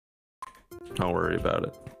Don't worry about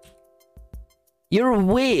it. You're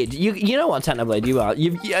weird. You know what, Technoblade, you are.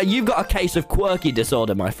 You've got a case of quirky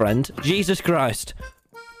disorder, my friend. Jesus Christ.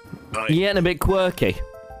 You're getting a bit quirky.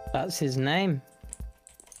 That's his name.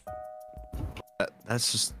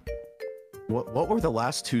 That's just... What were the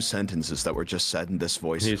last two sentences that were just said in this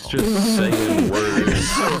voice? He's just saying words.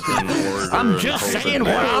 I'm just saying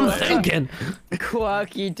what I'm thinking.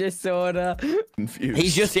 Quirky disorder.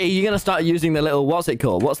 Confused. You're going to start using the little, what's it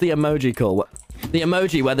called? What's the emoji called? The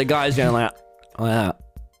emoji where the guy's going like that.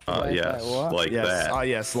 Yes, like yes. that. Oh,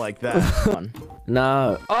 yes, like that.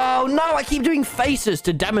 No. Oh, no, I keep doing faces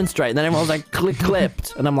to demonstrate, and then everyone's like,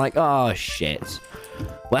 clipped. And I'm like, oh, shit.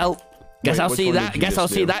 Well, guess I'll see that. Guess I'll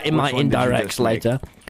see that in my indirects later.